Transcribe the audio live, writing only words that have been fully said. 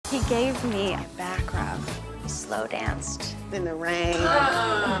He gave me a back rub. We slow danced. In the rain.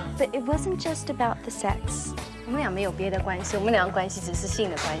 But it wasn't just about the sex. 我们俩没有别的关系，我们俩的关系只是性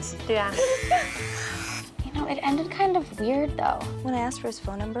的关系。对啊。You know, it ended kind of weird, though. When I asked for his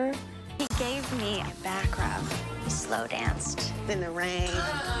phone number, he gave me a back rub. We slow danced. In the rain.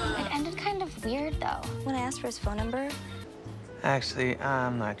 It ended kind of weird, though. When I asked for his phone number, Actually,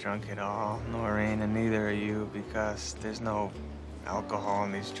 I'm not drunk at all, Noreen, and neither are you, because there's no alcohol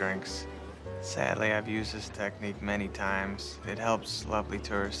in these drinks. Sadly, I've used this technique many times. It helps lovely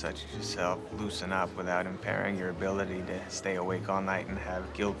tourists such as yourself loosen up without impairing your ability to stay awake all night and have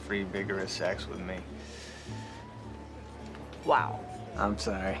guilt-free, vigorous sex with me. Wow. I'm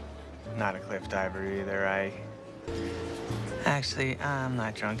sorry. Not a cliff diver either. Actually, I'm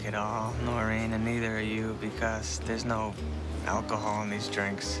not drunk at all, Noreen, and neither are you, because there's no alcohol in these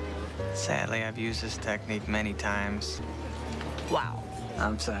drinks. Sadly, I've used this technique many times. Wow.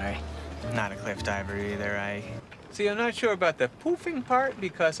 I'm sorry. Not a cliff diver either. See, I'm not sure about the poofing part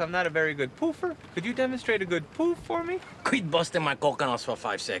because I'm not a very good poofer. Could you demonstrate a good poof for me? Quit busting my coconuts for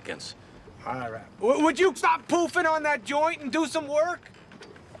 5 seconds. All right. Would you stop poofing on that joint and do some work?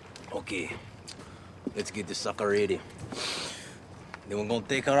 Okay, let's get the sucker ready. Then we're gonna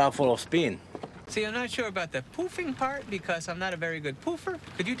take her out for a spin. See, I'm not sure about the poofing part because I'm not a very good poofer.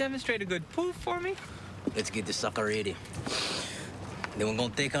 Could you demonstrate a good poof for me? Let's get the sucker ready. Then we're gonna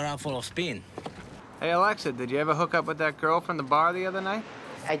take her out for a spin. Hey, Alexa, did you ever hook up with that girl from the bar the other night?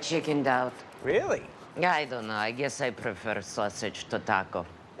 I chickened out. Really? I don't know. I guess I prefer sausage to taco.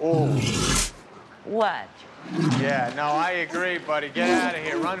 Oh. What? Yeah, no, I agree, buddy. Get out of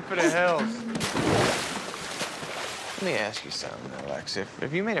here. Run for the hills. Let me ask you something, Alexa.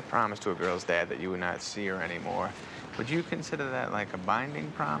 If you made a promise to a girl's dad that you would not see her anymore, would you consider that like a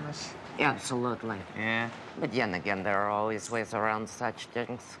binding promise? Absolutely. Yeah? But then again, there are always ways around such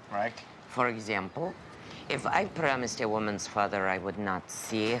things. Right? For example, if I promised a woman's father I would not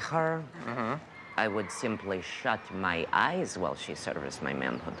see her, I would simply shut my eyes while she serviced my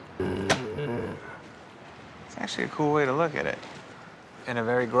manhood. It's actually a cool way to look at it. In a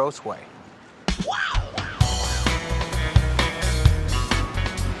very gross way.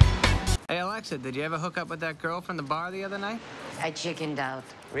 Hey, Alexa, did you ever hook up with that girl from the bar the other night? I chickened out.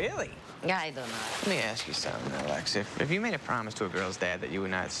 Really? I don't know. Let me ask you something, Alexa. If you made a promise to a girl's dad that you would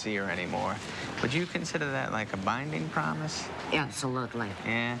not see her anymore, would you consider that like a binding promise? Absolutely.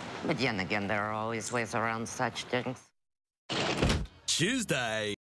 Yeah? But then again, there are always ways around such things. Tuesday.